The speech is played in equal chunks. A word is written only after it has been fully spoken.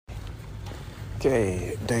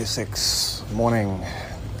Okay, day 6, morning.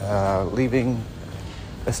 Leaving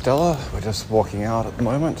Estella. We're just walking out at the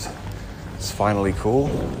moment. It's finally cool.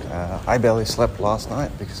 I barely slept last night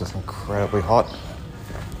because it's incredibly hot.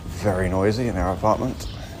 Very noisy in our apartment.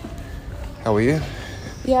 How are you?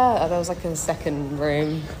 Yeah, there was like a second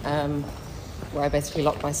room where I basically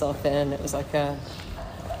locked myself in. It was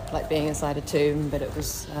like being inside a tomb, but it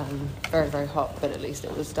was very, very hot, but at least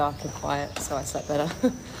it was dark and quiet, so I slept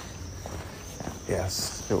better.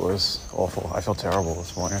 Yes, it was awful. I felt terrible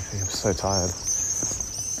this morning. I think I'm so tired.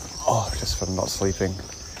 Oh, just from not sleeping.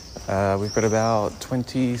 We've got about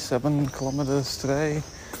 27 kilometers today.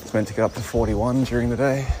 It's meant to get up to 41 during the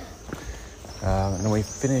day. And then we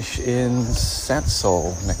finish in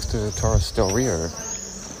Sansol, next to Torres del Rio.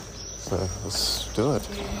 So let's do it.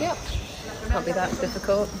 Yep, can't be that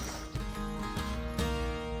difficult.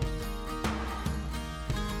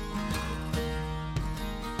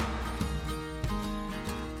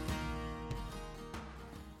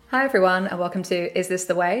 Hi everyone, and welcome to Is This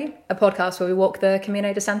the Way? A podcast where we walk the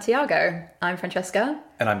Camino de Santiago. I'm Francesca.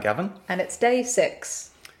 And I'm Gavin. And it's day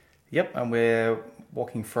 6. Yep, and we're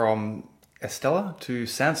walking from Estella to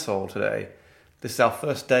Sansol today. This is our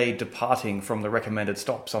first day departing from the recommended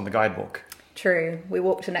stops on the guidebook. True. We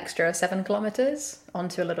walked an extra 7 kilometres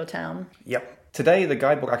onto a little town. Yep. Today, the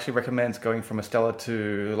guidebook actually recommends going from Estella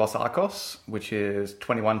to Los Arcos, which is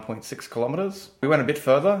 21.6 kilometres. We went a bit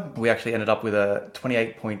further. We actually ended up with a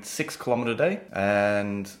 28.6 kilometre day,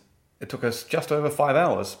 and it took us just over 5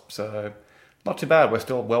 hours. So not too bad. We're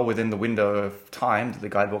still well within the window of time that the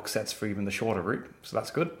guidebook sets for even the shorter route. So that's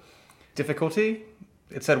good. Difficulty?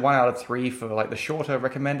 It said 1 out of 3 for like the shorter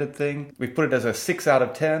recommended thing. We've put it as a 6 out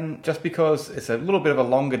of 10 just because it's a little bit of a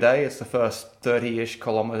longer day. It's the first 30-ish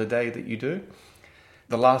kilometre day that you do.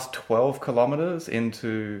 The last 12 kilometres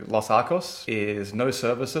into Los Arcos is no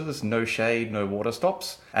services, no shade, no water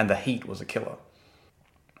stops, and the heat was a killer.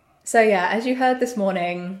 So yeah, as you heard this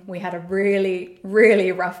morning, we had a really,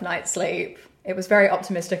 really rough night's sleep. It was very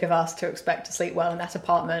optimistic of us to expect to sleep well in that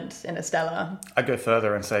apartment in Estella. I'd go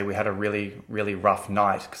further and say we had a really, really rough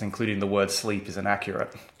night, because including the word sleep is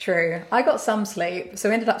inaccurate. True. I got some sleep, so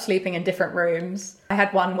we ended up sleeping in different rooms. I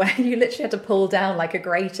had one where you literally had to pull down like a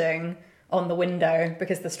grating on the window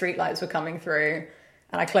because the streetlights were coming through.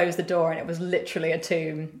 And I closed the door and it was literally a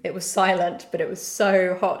tomb. It was silent, but it was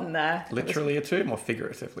so hot in there. Literally a tomb or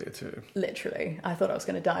figuratively a tomb? Literally. I thought I was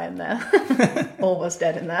going to die in there. Almost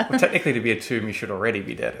dead in there. Well, technically to be a tomb, you should already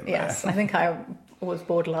be dead in there. Yes, I think I was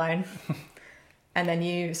borderline. And then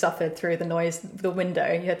you suffered through the noise, the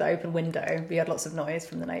window. You had the open window, but you had lots of noise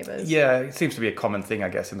from the neighbours. Yeah, it seems to be a common thing, I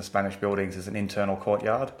guess, in the Spanish buildings is an internal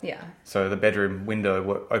courtyard. Yeah. So the bedroom window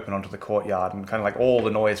will open onto the courtyard and kind of like all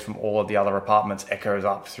the noise from all of the other apartments echoes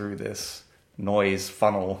up through this noise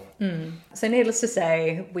funnel. So needless to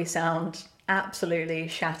say, we sound absolutely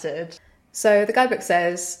shattered. So the guidebook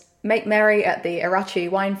says, make merry at the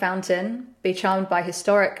Irachi wine fountain, be charmed by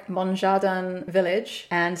historic Monjardin village,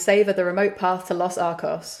 and savour the remote path to Los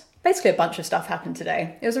Arcos. Basically a bunch of stuff happened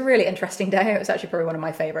today. It was a really interesting day. It was actually probably one of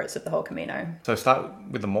my favourites of the whole Camino. So start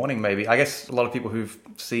with the morning maybe. I guess a lot of people who've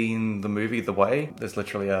seen the movie The Way, there's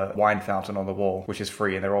literally a wine fountain on the wall, which is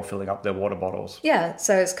free, and they're all filling up their water bottles. Yeah,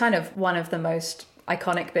 so it's kind of one of the most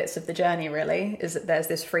iconic bits of the journey, really, is that there's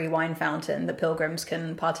this free wine fountain that pilgrims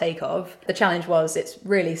can partake of. The challenge was it's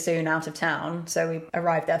really soon out of town, so we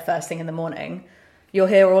arrived there first thing in the morning. You'll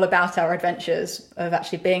hear all about our adventures of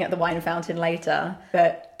actually being at the wine fountain later,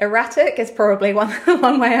 but erratic is probably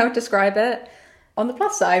one way I would describe it. On the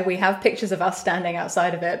plus side, we have pictures of us standing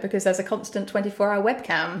outside of it because there's a constant 24-hour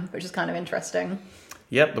webcam, which is kind of interesting.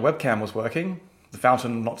 Yep, the webcam was working. The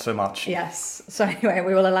fountain, not so much. Yes. So anyway,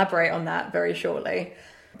 we will elaborate on that very shortly.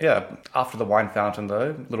 Yeah, after the wine fountain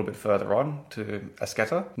though, a little bit further on to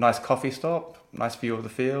Esqueta. Nice coffee stop, nice view of the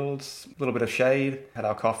fields, a little bit of shade. Had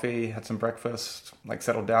our coffee, had some breakfast,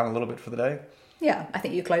 settled down a little bit for the day. Yeah, I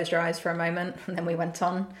think you closed your eyes for a moment and then we went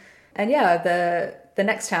on. And yeah, the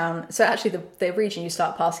next town, so actually the region you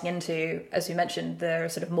start passing into, as you mentioned, there are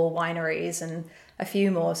sort of more wineries and a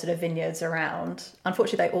few more sort of vineyards around.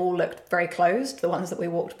 Unfortunately, they all looked very closed, the ones that we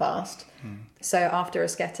walked past. So after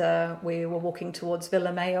Esqueta, we were walking towards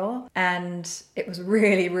Villa Mayor, and it was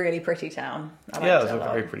really, really pretty town. Yeah, it was a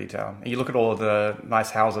very pretty town. And you look at all of the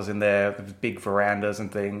nice houses in there, the big verandas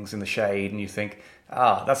and things in the shade, and you think,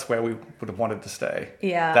 that's where we would have wanted to stay.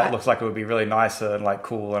 Yeah. That looks like it would be really nice and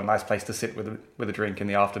cool and a nice place to sit with a drink in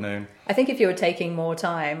the afternoon. I think if you were taking more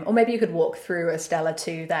time, or maybe you could walk through Estella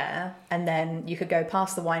to there, and then you could go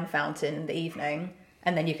past the wine fountain in the evening,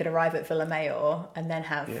 and then you could arrive at Villa Mayor and then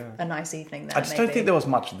have a nice evening there. I just don't think there was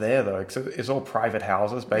much there though, because it's all private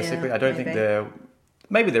houses basically. Yeah, I don't think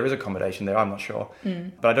maybe there is accommodation there, I'm not sure.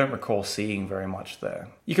 But I don't recall seeing very much there.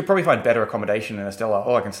 You could probably find better accommodation in Estella.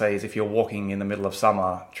 All I can say is if you're walking in the middle of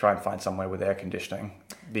summer, try and find somewhere with air conditioning,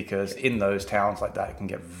 because in those towns like that, it can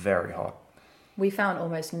get very hot. We found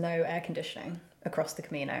almost no air conditioning across the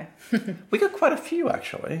Camino. We got quite a few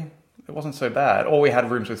actually. It wasn't so bad. Or we had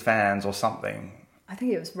rooms with fans or something. I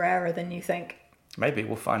think it was rarer than you think. Maybe,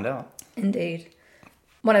 we'll find out. Indeed.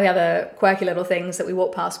 One of the other quirky little things that we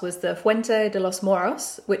walked past was the Fuente de los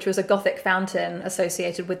Moros, which was a Gothic fountain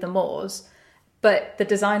associated with the Moors. But the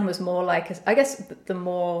design was more like, I guess, the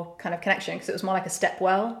more kind of connection, because it was more like a step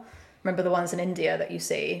well. Remember the ones in India that you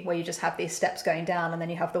see, where you just have these steps going down and then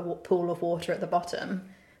you have the pool of water at the bottom.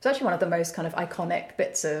 It's actually one of the most kind of iconic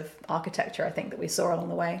bits of architecture, I think, that we saw along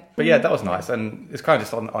the way. But yeah, that was nice. And it's kind of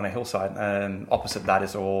just on a hillside. And opposite that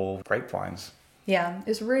is all grapevines. Yeah,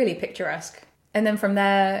 it's really picturesque. And then from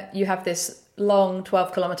there, you have this long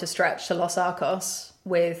 12-kilometre stretch to Los Arcos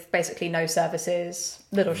with basically no services,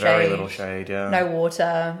 Very little shade, yeah. No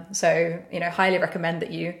water. So, highly recommend that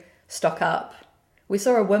you stock up. We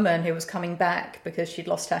saw a woman who was coming back because she'd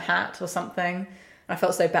lost her hat or something. And I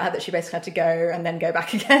felt so bad that she basically had to go and then go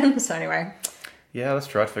back again. So anyway. Yeah, that's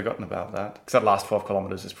true. I'd forgotten about that. Because that last 12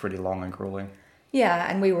 kilometres is pretty long and grueling. Yeah,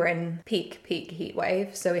 and we were in peak heat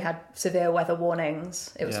wave, so we had severe weather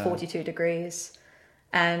warnings. It was 42 degrees.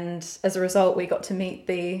 And as a result, we got to meet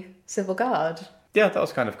the civil guard. Yeah, that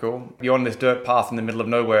was kind of cool. You're on this dirt path in the middle of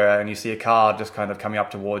nowhere and you see a car just kind of coming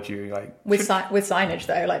up towards you. With signage,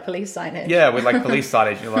 though, like police signage. Yeah, with police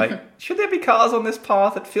signage. You're like, should there be cars on this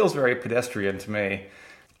path? It feels very pedestrian to me.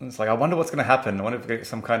 It's like, I wonder what's going to happen. I wonder if we get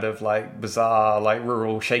some kind of bizarre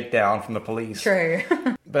rural shakedown from the police. True.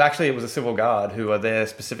 But actually it was a civil guard who are there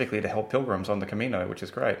specifically to help pilgrims on the Camino, which is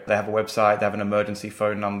great. They have a website, they have an emergency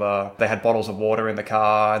phone number. They had bottles of water in the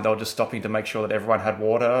car and they were just stopping to make sure that everyone had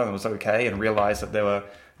water and it was okay, and realized that there were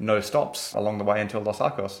no stops along the way until Los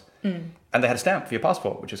Arcos. And they had a stamp for your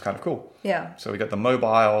passport, which is kind of cool. Yeah. So we got the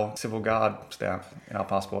mobile civil guard stamp in our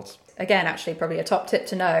passports. Again, actually, probably a top tip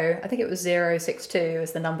to know. I think it was 062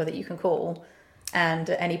 is the number that you can call. And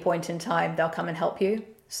at any point in time, they'll come and help you.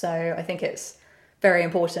 So I think it's very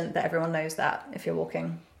important that everyone knows that if you're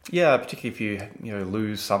walking. Yeah, particularly if you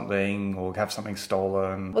lose something or have something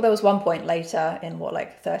stolen. Well, there was one point later in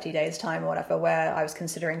 30 days time or whatever, where I was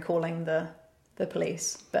considering calling the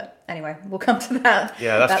police. But anyway, we'll come to that.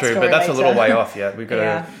 Yeah, that's true. But that's later. A little way off yet. We've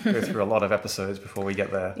got to go through a lot of episodes before we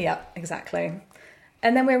get there. Yeah, exactly.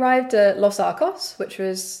 And then we arrived at Los Arcos, which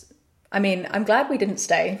was, I'm glad we didn't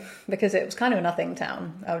stay because it was kind of a nothing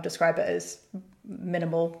town. I would describe it as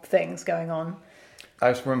minimal things going on.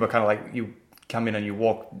 I just remember kind of you come in and you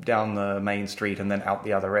walk down the main street and then out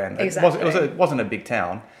the other end. Exactly. It wasn't a big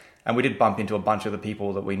town. And we did bump into a bunch of the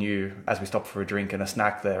people that we knew as we stopped for a drink and a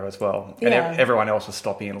snack there as well. And everyone else was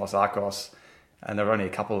stopping in Los Arcos. And there were only a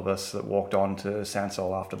couple of us that walked on to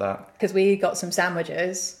Sansol after that. Because we got some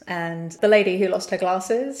sandwiches and the lady who lost her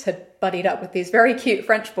glasses had buddied up with these very cute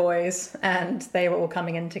French boys and they were all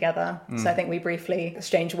coming in together. So I think we briefly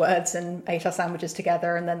exchanged words and ate our sandwiches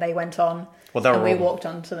together and then they went on. Well, we walked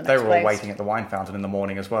on to the next place. They were all place. waiting at the wine fountain in the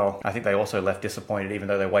morning as well. I think they also left disappointed even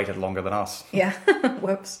though they waited longer than us. Yeah,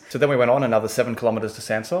 whoops. So then we went on another 7 kilometres to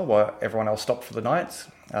Sansol where everyone else stopped for the night.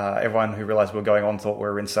 Everyone who realised we were going on thought we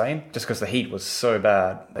were insane just because the heat was so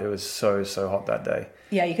bad. It was so hot that day.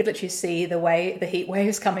 Yeah, you could literally see the heat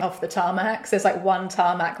waves coming off the tarmac. So there's one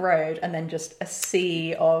tarmac road and then just a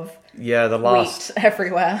sea of wheat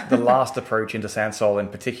everywhere. The last approach into Sansol in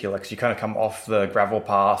particular, because you kind of come off the gravel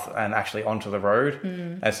path and actually onto the road.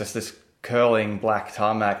 And it's just this curling black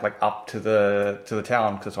tarmac up to the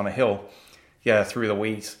town because it's on a hill. Yeah, through the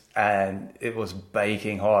wheat. And it was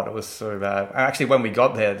baking hot. It was so bad. And actually, when we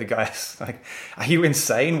got there, the guy's like, are you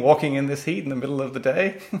insane walking in this heat in the middle of the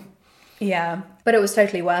day? Yeah, but it was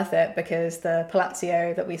totally worth it because the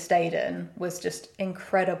Palazzo that we stayed in was just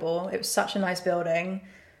incredible. It was such a nice building.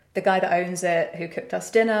 The guy that owns it, who cooked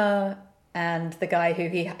us dinner, and the guy who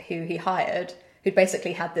he hired, who'd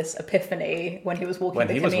basically had this epiphany when he was walking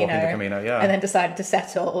the Camino, and then decided to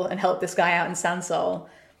settle and help this guy out in Sansol.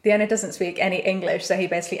 The owner doesn't speak any English, so he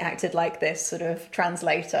basically acted like this sort of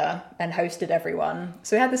translator and hosted everyone.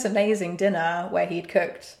 So we had this amazing dinner where he'd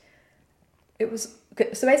cooked.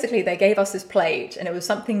 So basically they gave us this plate and it was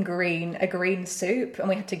something green, a green soup, and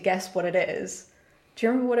we had to guess what it is. Do you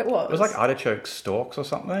remember what it was? It was like artichoke stalks or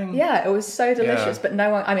something. Yeah, it was so delicious, but no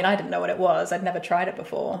one, I didn't know what it was. I'd never tried it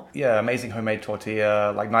before. Yeah, amazing homemade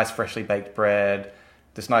tortilla, nice freshly baked bread,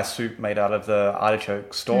 this nice soup made out of the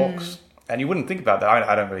artichoke stalks. And you wouldn't think about that.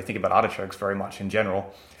 I don't really think about artichokes very much in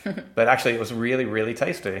general. But actually, it was really, really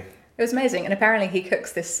tasty. It was amazing. And apparently he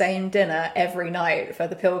cooks this same dinner every night for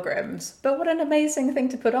the pilgrims. But what an amazing thing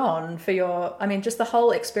to put on for your, I mean, just the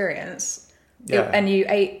whole experience. Yeah. And you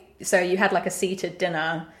ate, so you had like a seated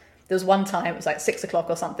dinner. There was one time, it was like 6 o'clock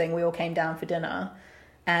or something, we all came down for dinner.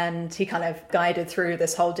 And he kind of guided through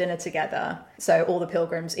this whole dinner together. So all the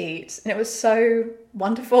pilgrims eat. And it was so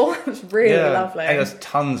wonderful. It was really lovely. And there's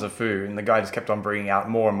tons of food. And the guy just kept on bringing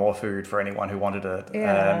out more and more food for anyone who wanted it.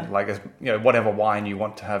 Yeah. And like, whatever wine you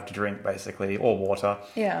want to have to drink, basically, or water.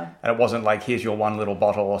 Yeah. And it wasn't like, here's your one little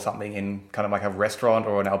bottle or something in kind of like a restaurant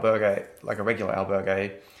or an albergue, like a regular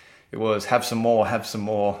albergue. It was have some more, have some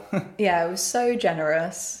more. Yeah, it was so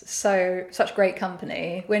generous, such great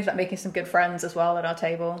company. We ended up making some good friends as well at our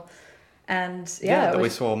table. And that we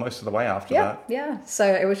saw most of the way after that. Yeah. So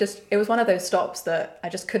it was one of those stops that I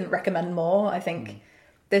just couldn't recommend more. I think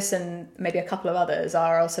this and maybe a couple of others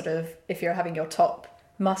are sort of, if you're having your top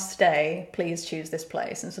must stay, please choose this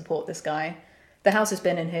place and support this guy. The house has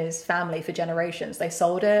been in his family for generations. They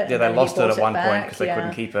sold it. Yeah, they lost it at one point because they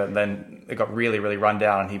couldn't keep it. And then it got really, really run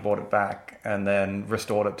down and he bought it back and then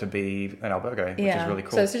restored it to be an albergue, which is really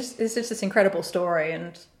cool. So it's just this incredible story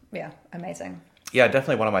and amazing. Yeah,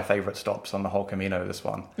 definitely one of my favourite stops on the whole Camino, this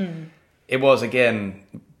one. It was, again,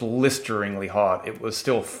 blisteringly hot. It was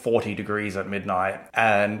still 40 degrees at midnight.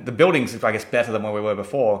 And the building's, I guess, better than where we were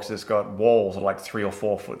before because it's got walls of like 3 or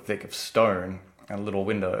 4 foot thick of stone and little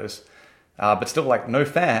windows. But still, like, no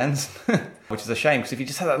fans, which is a shame, because if you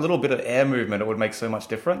just had that little bit of air movement, it would make so much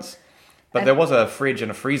difference. But there was a fridge and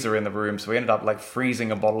a freezer in the room, so we ended up, like,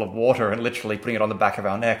 freezing a bottle of water and literally putting it on the back of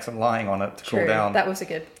our necks and lying on it to cool down. That was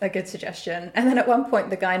a good suggestion. And then at one point,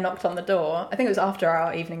 the guy knocked on the door, I think it was after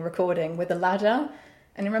our evening recording, with a ladder.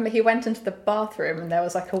 And remember, he went into the bathroom and there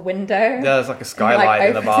was like a window. Yeah, there's like a skylight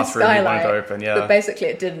in the bathroom he wanted to open, But basically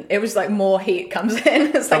it didn't. It was like more heat comes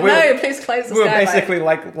in. It's like, no, please close the skylight. We were basically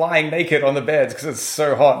like lying naked on the beds because it's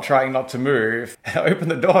so hot, trying not to move. And I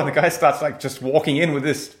opened the door and the guy starts like just walking in with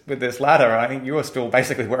this ladder. And I think you were still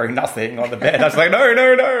basically wearing nothing on the bed. I was like, no,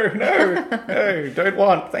 don't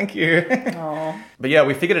want, thank you. Aww. But yeah,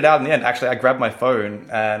 we figured it out in the end. Actually, I grabbed my phone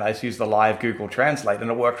and I just used the live Google Translate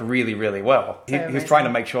and it worked really, really well. He was trying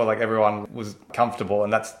to make sure like everyone was comfortable,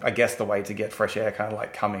 and that's, I guess, the way to get fresh air kind of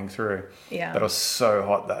like coming through. Yeah. But it was so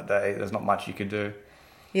hot that day. There's not much you could do.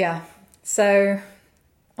 Yeah. So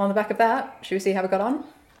on the back of that, should we see how we got on?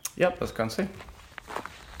 Yep, let's go and see.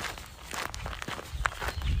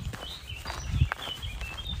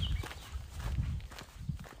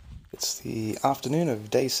 It's the afternoon of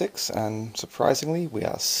day 6, and surprisingly, we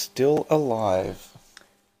are still alive.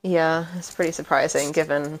 Yeah, it's pretty surprising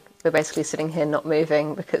given we're basically sitting here not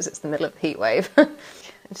moving because it's the middle of the heat wave.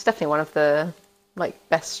 It's definitely one of the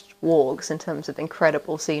best walks in terms of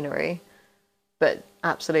incredible scenery, but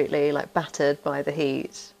absolutely battered by the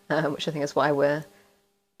heat, which I think is why we're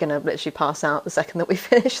gonna literally pass out the second that we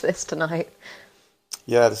finish this tonight.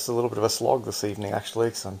 Yeah, this is a little bit of a slog this evening actually,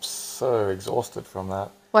 because I'm so exhausted from that.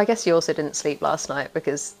 Well, I guess you also didn't sleep last night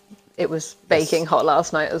because it was baking hot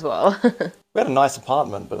last night as well. We had a nice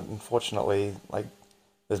apartment, but unfortunately,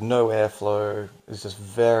 there's no airflow. It's just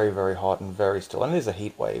very, very hot and very still. And it is a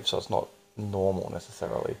heat wave, so it's not normal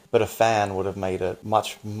necessarily. But a fan would have made it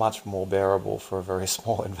much, much more bearable for a very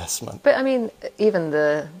small investment. But I mean, even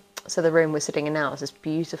the room we're sitting in now is just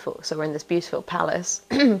beautiful. So we're in this beautiful palace,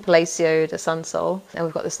 Palacio de Sansol, and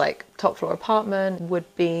we've got this top floor apartment, wood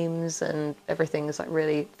beams, and everything is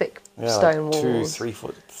really thick stone walls. 2-3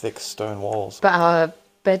 foot thick stone walls. But our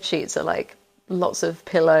bed sheets are lots of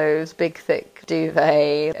pillows, big thick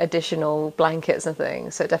duvet, additional blankets and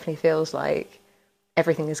things. So it definitely feels like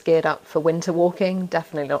everything is geared up for winter walking,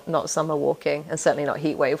 definitely not summer walking, and certainly not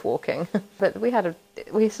heat wave walking. But we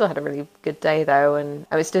still had a really good day though, and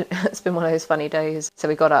it's been one of those funny days. So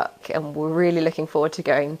we got up and we're really looking forward to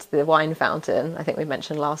going to the wine fountain. I think we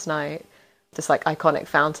mentioned last night, this iconic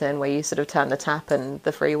fountain where you sort of turn the tap and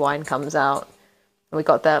the free wine comes out. And we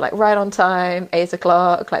got there right on time, 8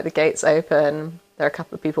 o'clock, the gates open. There are a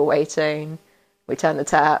couple of people waiting. We turn the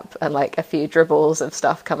tap and a few dribbles of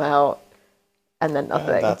stuff come out. And then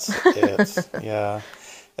nothing. That's it. Yeah.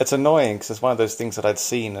 It's annoying because it's one of those things that I'd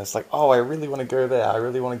seen. It's I really want to go there. I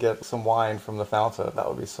really want to get some wine from the fountain. That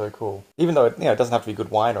would be so cool. Even though it doesn't have to be good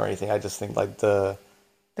wine or anything. I just think the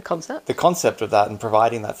concept of that and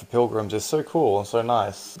providing that for pilgrims is so cool and so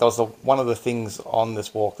nice. That was one of the things on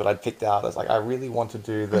this walk that I'd picked out as I really want to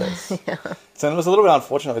do this. Yeah. So it was a little bit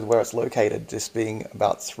unfortunate with where it's located, just being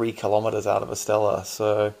about 3 kilometers out of Estella.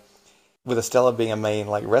 So with Estella being a main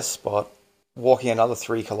rest spot, walking another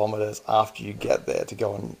 3 kilometers after you get there to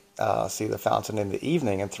go and see the fountain in the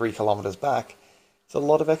evening, and 3 kilometers back. It's a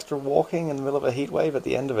lot of extra walking in the middle of a heat wave at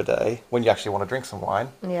the end of a day when you actually want to drink some wine.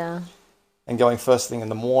 Yeah. And going first thing in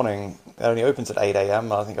the morning, it only opens at 8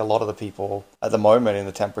 a.m. I think a lot of the people at the moment in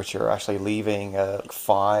the temperature are actually leaving at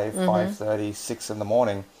 5, 5:30, 6 in the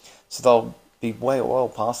morning. So they'll be well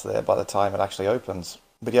past there by the time it actually opens.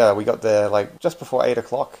 But yeah, we got there like just before 8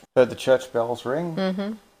 o'clock, heard the church bells ring.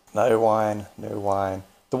 Mm-hmm. No wine, no wine.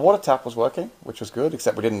 The water tap was working, which was good,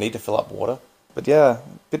 except we didn't need to fill up water. But yeah, a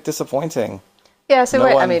bit disappointing. Yeah, so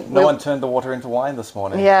no one turned the water into wine this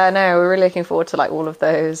morning. Yeah, no, we're really looking forward to like all of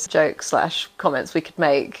those jokes / comments we could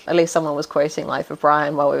make. At least someone was quoting Life of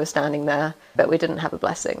Brian while we were standing there, but we didn't have a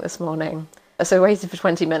blessing this morning. So we waited for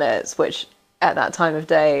 20 minutes, which at that time of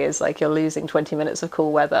day is like you're losing 20 minutes of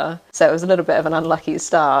cool weather. So it was a little bit of an unlucky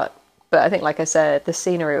start. But I think, like I said, the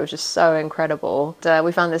scenery was just so incredible.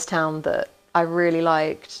 We found this town that I really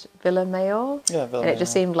liked, Villa Mayor. Yeah, Villa And Mayor. it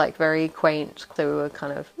just seemed like very quaint. So we were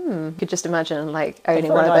kind of, could just imagine like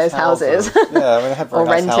owning Very one of nice those houses. Yeah, I mean, they had very or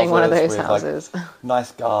nice renting one of houses those with, houses. Like,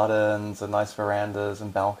 nice gardens and nice verandas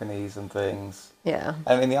and balconies and things. Yeah.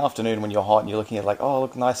 And in the afternoon when you're hot and you're looking at like, oh,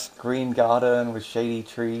 look, nice green garden with shady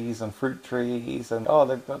trees and fruit trees. And, oh,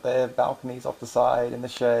 they've got their balconies off the side in the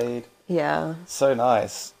shade. Yeah. So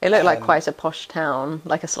nice. It looked like quite a posh town,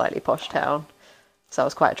 like a slightly posh town. So I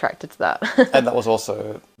was quite attracted to that. And that was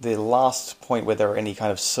also the last point where there were any kind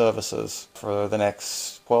of services for the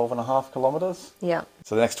next 12 and a half kilometers. Yeah.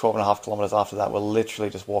 So the next 12 and a half kilometers after that, we're literally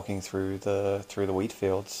just walking through the wheat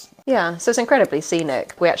fields. Yeah, so it's incredibly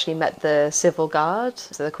scenic. We actually met the civil guard.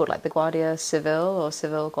 So they're called like the Guardia Civil or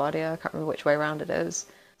Civil Guardia. I can't remember which way around it is.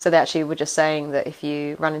 So they actually were just saying that if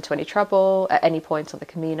you run into any trouble at any point on the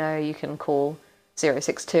Camino, you can call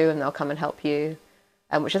 062 and they'll come and help you.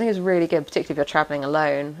 Which I think is really good, particularly if you're travelling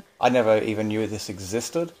alone. I never even knew this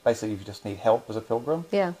existed. Basically, if you just need help as a pilgrim,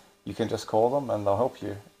 Yeah. you can just call them and they'll help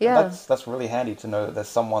you. Yeah. That's really handy to know that there's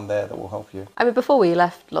someone there that will help you. I mean, before we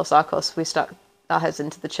left Los Arcos, we stuck our heads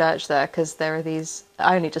into the church there because there are these,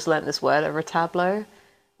 I only just learnt this word, a retablo,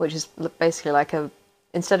 which is basically like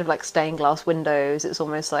instead of like stained glass windows, it's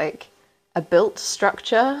almost like a built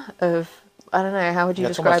structure of, I don't know, how would you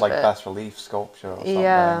It's describe almost like it? bas relief sculpture or something.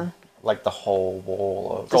 Yeah. Like the whole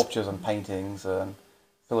wall of sculptures and paintings and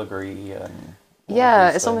filigree and... Yeah,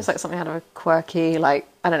 it's almost like something out of a quirky, like,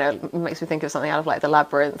 I don't know, it makes me think of something out of like The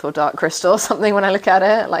Labyrinth or Dark Crystal or something when I look at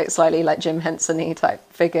it, like slightly like Jim Henson-y type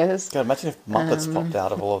figures. God, imagine if Muppets popped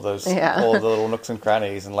out of all of those, yeah. all of the little nooks and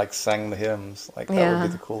crannies and like sang the hymns. Like that would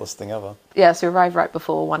be the coolest thing ever. Yeah, so we arrived right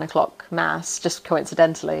before 1 o'clock mass, just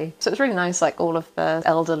coincidentally. So it was really nice, like all of the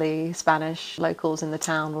elderly Spanish locals in the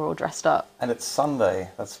town were all dressed up. And it's Sunday,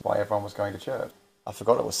 that's why everyone was going to church. I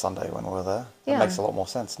forgot it was Sunday when we were there. Yeah. It makes a lot more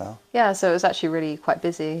sense now. Yeah, so it was actually really quite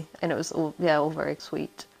busy and it was all very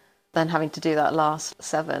sweet. Then having to do that last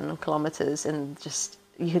 7 kilometres and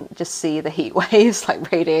you can just see the heat waves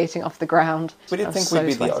like radiating off the ground. We didn't think we'd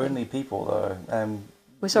be the only people though.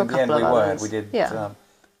 We saw a couple of others. We did. Yeah.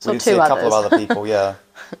 We did see a couple of other people, yeah.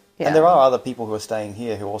 Yeah. And there are other people who are staying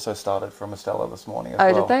here who also started from Estella this morning as well.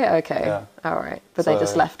 Oh, did they? Okay. Yeah. All right. But they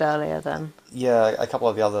just left earlier then. Yeah, a couple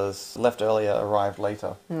of the others left earlier, arrived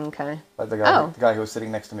later. Okay. But the guy who was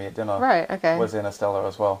sitting next to me at dinner was in Estella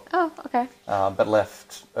as well. Oh, okay. But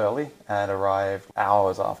left early and arrived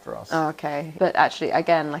hours after us. Oh, okay. But actually,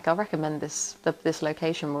 again, like I'll recommend this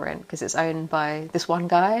location we're in because it's owned by this one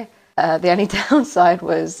guy. The only downside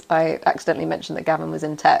was I accidentally mentioned that Gavin was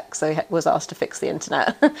in tech, so he was asked to fix the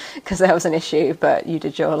internet because there was an issue, but you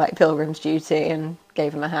did your like pilgrim's duty and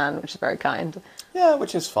gave him a hand, which is very kind. Yeah,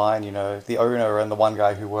 which is fine, you know. The owner and the one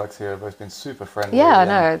guy who works here have both been super friendly. Yeah, I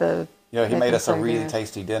know. He made us a really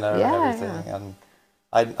tasty dinner and everything, and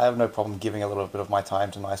I have no problem giving a little bit of my time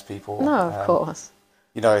to nice people. No, of course.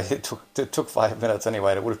 You know, it took 5 minutes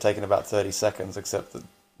anyway, and it would have taken about 30 seconds, except that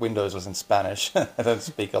Windows was in Spanish. I don't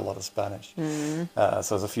speak a lot of Spanish. So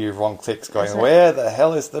there's a few wrong clicks going, where the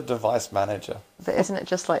hell is the device manager? But isn't it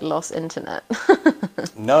just like lost internet?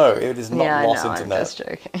 No, it is not lost internet. I'm just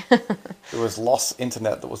joking. It was lost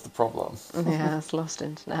internet that was the problem. Yeah, it's lost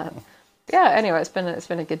internet. Yeah, anyway, it's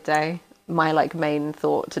been a good day. My like main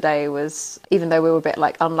thought today was, even though we were a bit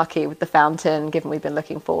like unlucky with the fountain, given we've been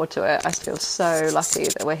looking forward to it, I feel so lucky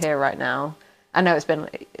that we're here right now. I know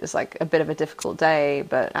it's like a bit of a difficult day,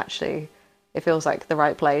 but actually it feels like the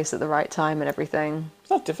right place at the right time and everything. It's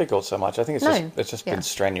not difficult so much. I think it's just been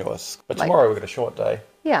strenuous. But like, tomorrow we've got a short day.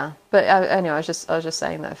 Yeah, but anyway, I was just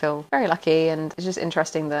saying that I feel very lucky, and it's just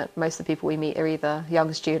interesting that most of the people we meet are either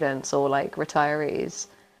young students or like retirees.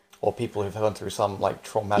 or people who've gone through some like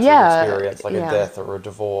traumatic Yeah, experience, like yeah. a death or a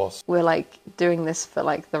divorce. We're like doing this for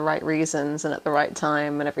like the right reasons and at the right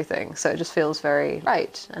time and everything. So it just feels very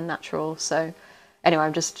right and natural. So anyway,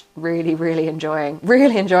 I'm just really enjoying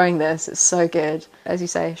this. It's so good. As you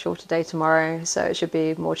say, shorter day tomorrow, so it should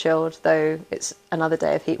be more chilled, though it's another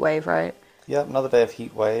day of heat wave, right? Yeah, another day of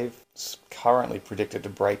heat wave. It's currently predicted to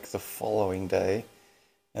break the following day.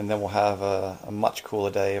 And then we'll have a much cooler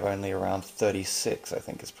day of only around 36, I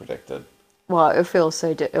think is predicted. Well, it would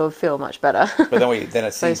feel much better. But then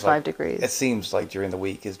it seems Those 5 like, degrees. It seems like during the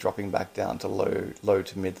week is dropping back down to low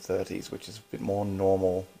to mid 30s, which is a bit more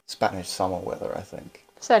normal Spanish summer weather, I think.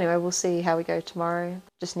 So anyway, we'll see how we go tomorrow.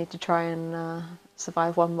 Just need to try and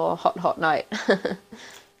survive one more hot night.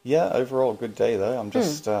 Yeah, overall good day though. I'm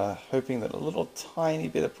just hoping that a little tiny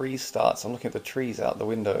bit of breeze starts. I'm looking at the trees out the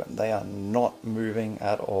window and they are not moving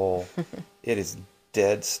at all. It is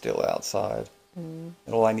dead still outside. And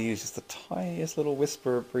all I need is just the tiniest little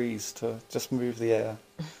whisper of breeze to just move the air.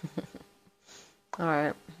 All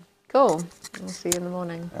right, cool. We'll see you in the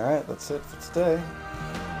morning. All right, that's it for today.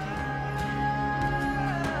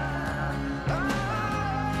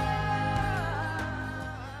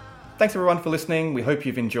 Thanks everyone for listening. We hope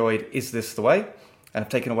you've enjoyed Is This The Way? And have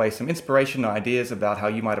taken away some inspiration and ideas about how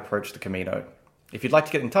you might approach the Camino. If you'd like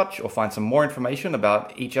to get in touch or find some more information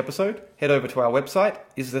about each episode, head over to our website,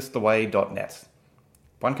 isthistheway.net.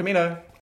 Buen Camino!